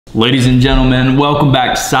Ladies and gentlemen, welcome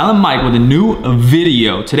back to Silent Mike with a new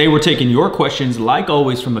video. Today we're taking your questions, like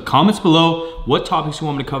always, from the comments below. What topics you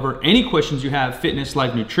want me to cover, any questions you have, fitness,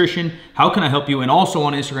 life, nutrition, how can I help you, and also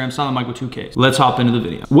on Instagram, Silent Mike with 2Ks. Let's hop into the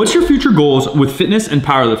video. What's your future goals with fitness and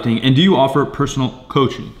powerlifting, and do you offer personal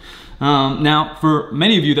coaching? Now, for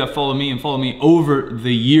many of you that follow me over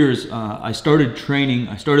the years, I started training,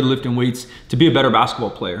 I started lifting weights to be a better basketball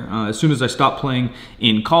player. As soon as I stopped playing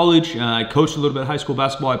in college, I coached a little bit of high school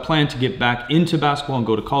basketball. I planned to get back into basketball and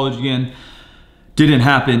go to college again. Didn't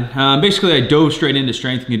happen. Basically, I dove straight into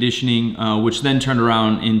strength and conditioning, which then turned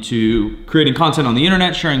around into creating content on the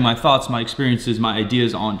internet, sharing my thoughts, my experiences, my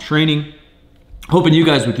ideas on training. Hoping you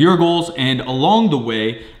guys with your goals, and along the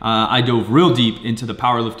way, I dove real deep into the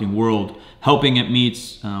powerlifting world, helping at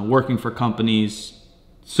meets, working for companies,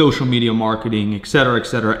 social media marketing,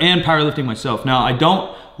 etc., and powerlifting myself. Now, I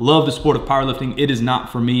don't love the sport of powerlifting. It is not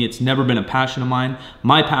for me. It's never been a passion of mine.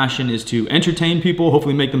 My passion is to entertain people,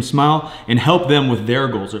 hopefully make them smile, and help them with their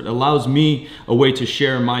goals. It allows me a way to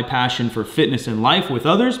share my passion for fitness and life with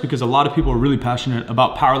others, because a lot of people are really passionate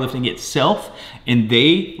about powerlifting itself, and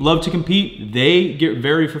they love to compete. They get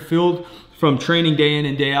very fulfilled from training day in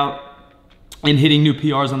and day out and hitting new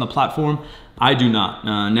PRs on the platform. I do not.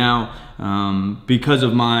 Because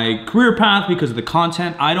of my career path, because of the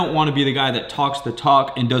content, I don't want to be the guy that talks the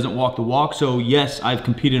talk and doesn't walk the walk. So yes, I've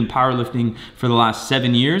competed in powerlifting for the last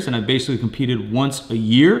 7 years, and I've basically competed once a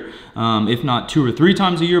year, if not 2 or 3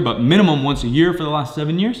 times a year, but minimum once a year for the last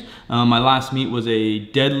 7 years. My last meet was a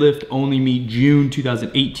deadlift only meet, June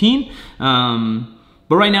 2018.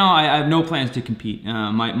 But right now, I have no plans to compete.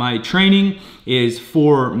 My training is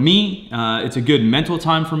for me. It's a good mental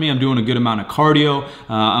time for me. I'm doing a good amount of cardio.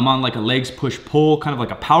 I'm on like a legs push-pull, kind of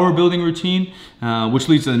like a power building routine, which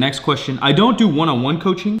leads to the next question. I don't do one-on-one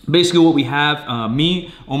coaching. Basically what we have,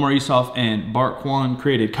 me, Omar Isov, and Bart Kwan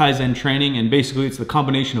created Kaizen training, and basically it's the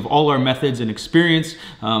combination of all our methods and experience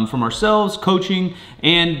from ourselves, coaching,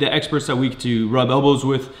 and the experts that we get to rub elbows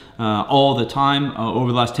with all the time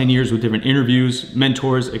over the last 10 years with different interviews,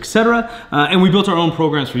 mentors, etc. And we built our own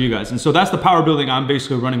programs for you guys. And so that's the power building I'm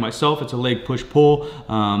basically running myself. It's a leg push-pull.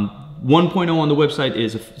 1.0 on the website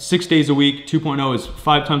is 6 days a week. 2.0 is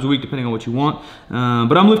 5 times a week, depending on what you want.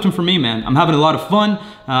 But I'm lifting for me, man. I'm having a lot of fun.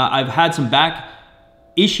 I've had some back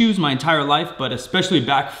issues my entire life, but especially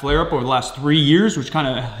back flare-up over the last 3 years, which kind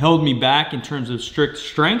of held me back in terms of strict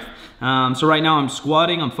strength. So right now I'm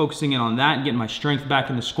squatting, I'm focusing in on that and getting my strength back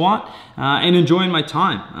in the squat and enjoying my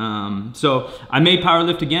time. So I may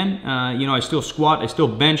powerlift again. You know, I still squat, I still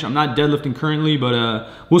bench. I'm not deadlifting currently, but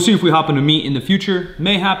we'll see if we hop into meet in the future.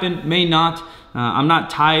 May happen, may not. I'm not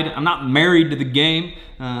tied, I'm not married to the game.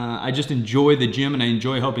 I just enjoy the gym and I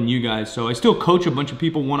enjoy helping you guys. So I still coach a bunch of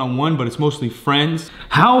people one-on-one, but it's mostly friends.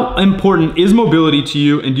 How important is mobility to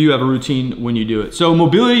you, and do you have a routine when you do it? So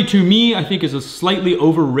mobility to me, I think, is a slightly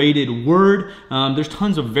overrated word. There's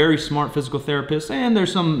tons of very smart physical therapists, and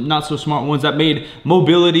there's some not so smart ones that made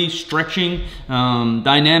mobility, stretching,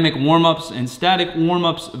 dynamic warm-ups, and static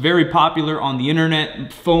warm-ups very popular on the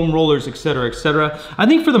internet, foam rollers, etc. I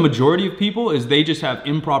think for the majority of people is they just have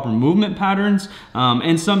improper movement patterns,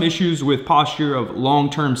 and some issues with posture of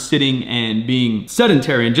long-term sitting and being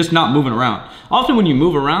sedentary and just not moving around. Often when you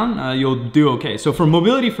move around, you'll do okay. So for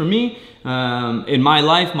mobility for me, in my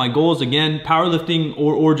life, my goals, again, powerlifting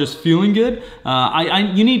or just feeling good,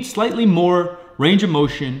 you need slightly more range of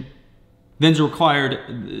motion than's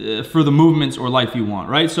required for the movements or life you want,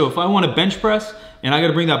 right? So if I want to bench press and I got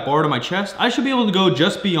to bring that bar to my chest, I should be able to go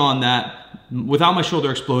just beyond that without my shoulder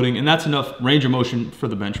exploding, and that's enough range of motion for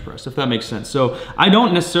the bench press, if that makes sense. So I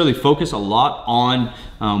don't necessarily focus a lot on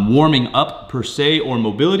warming up per se or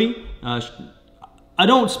mobility. I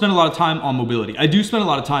don't spend a lot of time on mobility. I do spend a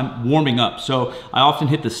lot of time warming up. So I often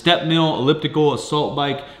hit the step mill, elliptical, assault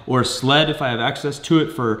bike, or a sled if I have access to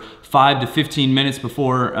it for 5 to 15 minutes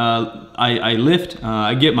before I lift.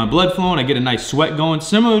 I get my blood flowing, I get a nice sweat going,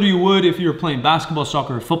 similar to you would if you were playing basketball,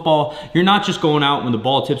 soccer, or football. You're not just going out when the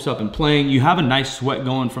ball tips up and playing. You have a nice sweat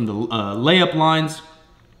going from the layup lines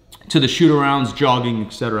to the shoot-arounds, jogging,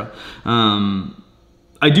 etc.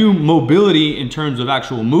 I do mobility in terms of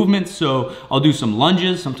actual movements, so I'll do some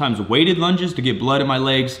lunges, sometimes weighted lunges to get blood in my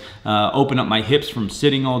legs, open up my hips from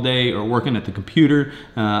sitting all day or working at the computer.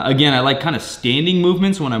 Again, I like kind of standing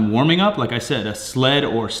movements when I'm warming up. Like I said, a sled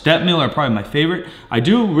or step mill are probably my favorite. I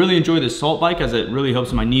do really enjoy the assault bike as it really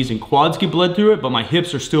helps my knees and quads get blood through it, but my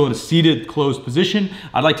hips are still in a seated, closed position.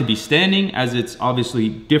 I'd like to be standing, as it's obviously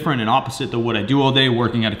different and opposite to what I do all day,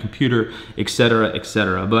 working at a computer,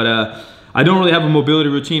 etc. But I don't really have a mobility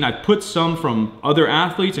routine. I put some from other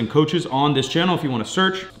athletes and coaches on this channel if you want to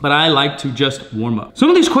search, but I like to just warm up. Some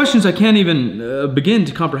of these questions I can't even begin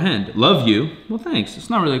to comprehend. Love you. Well, thanks. It's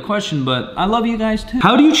not really a question, but I love you guys too.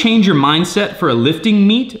 How do you change your mindset for a lifting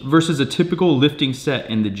meet versus a typical lifting set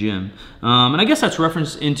in the gym? And I guess that's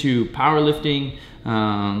reference into powerlifting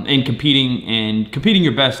and competing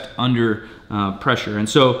your best under pressure. And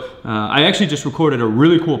so I actually just recorded a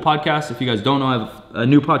really cool podcast. If you guys don't know, I have a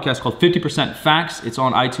new podcast called 50% Facts. It's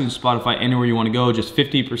on iTunes, Spotify, anywhere you want to go, just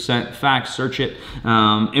 50% Facts, search it.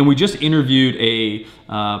 And we just interviewed a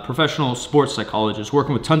professional sports psychologist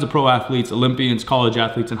working with tons of pro athletes, Olympians, college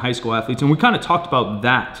athletes, and high school athletes. And we kind of talked about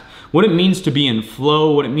that. What it means to be in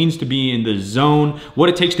flow, what it means to be in the zone, what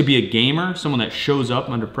it takes to be a gamer, someone that shows up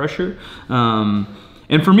under pressure.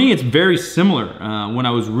 And for me, it's very similar. When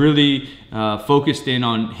I was really focused in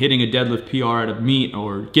on hitting a deadlift PR at a meet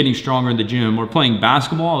or getting stronger in the gym or playing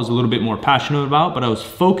basketball, I was a little bit more passionate about, but I was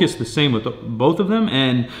focused the same with both of them.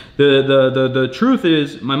 And the truth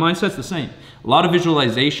is, my mindset's the same. A lot of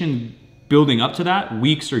visualization building up to that,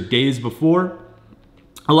 weeks or days before.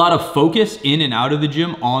 A lot of focus in and out of the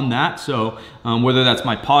gym on that. So whether that's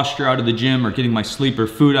my posture out of the gym or getting my sleep or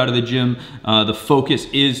food out of the gym, the focus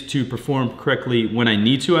is to perform correctly when I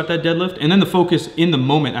need to at that deadlift. And then the focus in the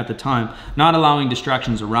moment at the time, not allowing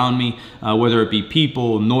distractions around me, whether it be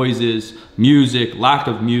people, noises, music, lack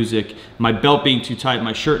of music, my belt being too tight,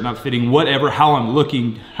 my shirt not fitting, whatever, how I'm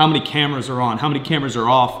looking, how many cameras are on, how many cameras are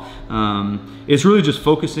off. It's really just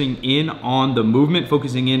focusing in on the movement,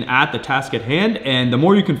 focusing in at the task at hand. And the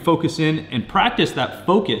more you can focus in and practice that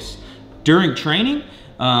focus during training,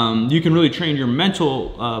 you can really train your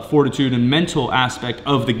mental fortitude and mental aspect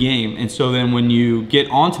of the game. And so then when you get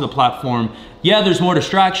onto the platform, yeah, there's more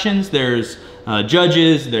distractions, there's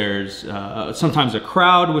judges, there's sometimes a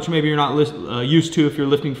crowd, which maybe you're not used to if you're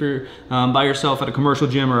lifting for by yourself at a commercial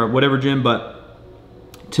gym or whatever gym, but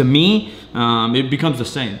to me, it becomes the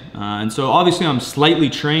same. And so obviously I'm slightly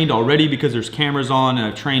trained already because there's cameras on, and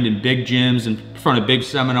I've trained in big gyms in front of big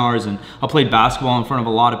seminars, and I played basketball in front of a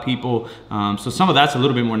lot of people. So some of that's a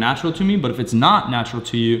little bit more natural to me, but if it's not natural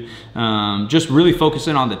to you, just really focus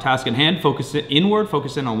in on the task at hand, focus it inward,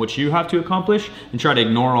 focus in on what you have to accomplish, and try to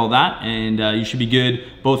ignore all that, and you should be good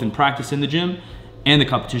both in practice in the gym and the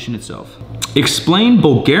competition itself. Explain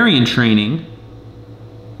Bulgarian training,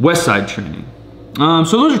 West Side training. So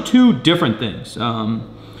those are two different things.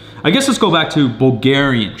 I guess let's go back to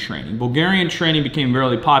Bulgarian training. Bulgarian training became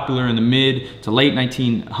very popular in the mid to late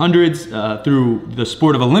 1900s through the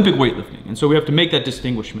sport of Olympic weightlifting. And so we have to make that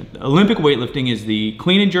distinguishment. Olympic weightlifting is the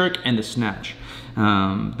clean and jerk and the snatch.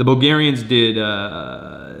 The Bulgarians did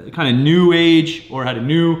kind of new age, or had a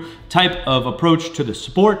new type of approach to the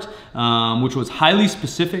sport, which was highly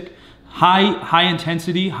specific, high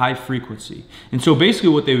intensity, high frequency. And so basically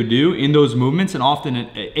what they would do in those movements, and often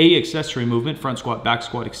a accessory movement, front squat, back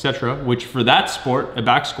squat, etc., which for that sport, a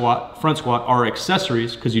back squat, front squat are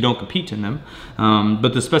accessories because you don't compete in them.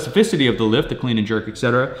 But the specificity of the lift, the clean and jerk,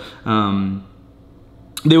 etc.,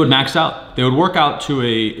 they would max out. They would work out to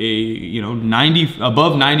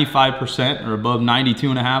above 95% or above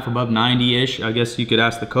 92.5, above 90-ish. I guess you could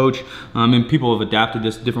ask the coach. And people have adapted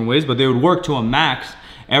this different ways, but they would work to a max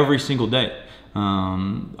every single day,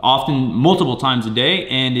 often multiple times a day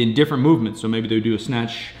and in different movements. So maybe they would do a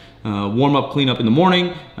snatch, warm up, clean up in the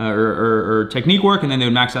morning, or technique work, and then they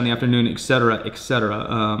would max out in the afternoon, etc.,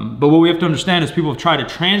 etc. But what we have to understand is people have tried to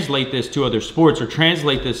translate this to other sports, or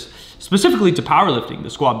translate this specifically to powerlifting, the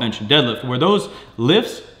squat, bench, and deadlift, where those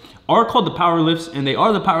lifts are called the power lifts, and they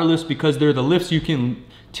are the power lifts because they're the lifts you can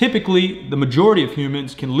typically, the majority of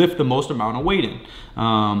humans can lift the most amount of weight in.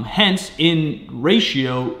 Hence, in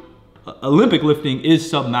ratio, Olympic lifting is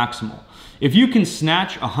sub-maximal. If you can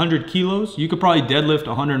snatch 100 kilos, you could probably deadlift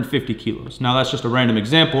 150 kilos. Now that's just a random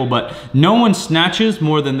example, but no one snatches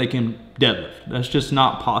more than they can deadlift. That's just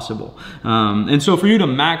not possible. And so for you to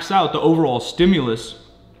max out the overall stimulus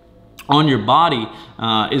on your body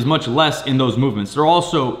is much less in those movements. They're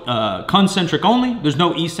also concentric only. There's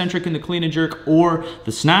no eccentric in the clean and jerk or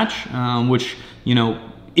the snatch, which, you know,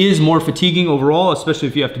 is more fatiguing overall, especially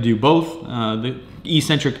if you have to do both, the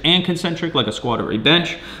eccentric and concentric, like a squat or a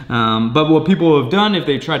bench. But what people have done, if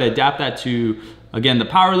they try to adapt that to again, the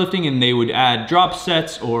powerlifting, and they would add drop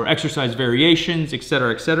sets or exercise variations,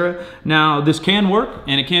 etc., etc. Now, this can work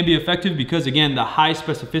and it can be effective because, again, the high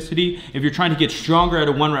specificity, if you're trying to get stronger at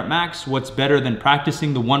a 1 rep max, what's better than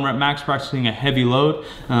practicing the 1 rep max, practicing a heavy load?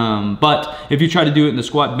 But if you try to do it in the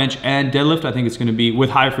squat, bench, and deadlift, I think it's gonna be with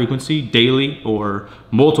high frequency, daily or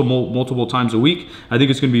multiple times a week. I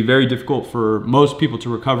think it's gonna be very difficult for most people to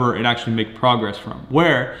recover and actually make progress from.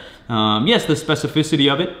 Where, yes, the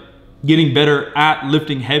specificity of it, getting better at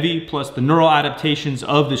lifting heavy, plus the neural adaptations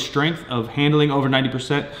of the strength of handling over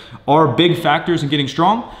 90% are big factors in getting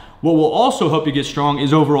strong. What will also help you get strong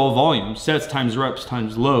is overall volume, sets times reps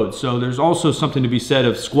times load. So there's also something to be said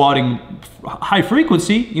of squatting high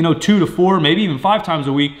frequency, 2 to 4, maybe even 5 times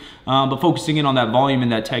a week, but focusing in on that volume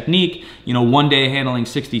and that technique, one day handling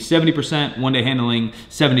 60, 70%, one day handling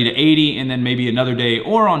 70 to 80, and then maybe another day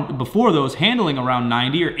or on before those handling around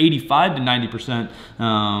 90 or 85 to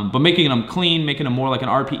 90%, but making them clean, making them more like an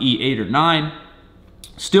RPE 8 or 9,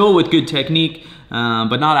 still with good technique,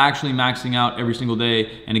 but not actually maxing out every single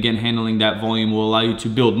day. And again, handling that volume will allow you to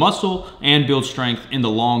build muscle and build strength in the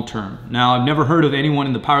long term. Now, I've never heard of anyone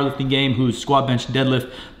in the powerlifting game whose squat, bench,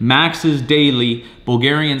 deadlift maxes daily,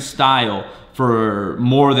 Bulgarian style, for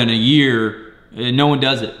more than a year. No one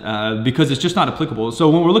does it because it's just not applicable. So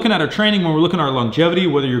when we're looking at our training, when we're looking at our longevity,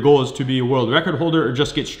 whether your goal is to be a world record holder or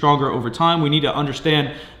just get stronger over time, we need to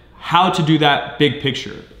understand how to do that big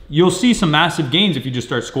picture. You'll see some massive gains if you just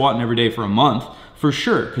start squatting every day for a month, for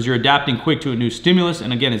sure, because you're adapting quick to a new stimulus,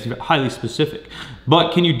 and again, it's highly specific.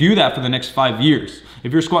 But can you do that for the next 5 years?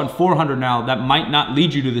 If you're squatting 400 now, that might not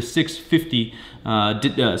lead you to the 650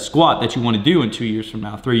 squat that you want to do in 2 years from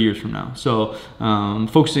now, 3 years from now. So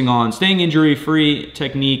focusing on staying injury-free,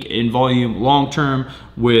 technique, and volume long-term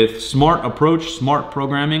with smart approach, smart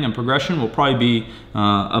programming, and progression will probably be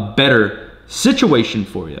a better situation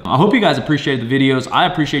for you. I hope you guys appreciated the videos. I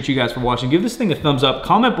appreciate you guys for watching. Give this thing a thumbs up,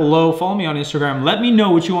 comment below, follow me on Instagram. Let me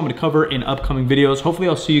know what you want me to cover in upcoming videos. Hopefully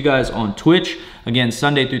I'll see you guys on Twitch, again,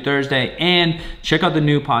 Sunday through Thursday, and check out the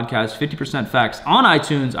new podcast, 50% Facts, on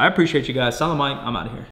iTunes. I appreciate you guys. Silent Mike, I'm out of here.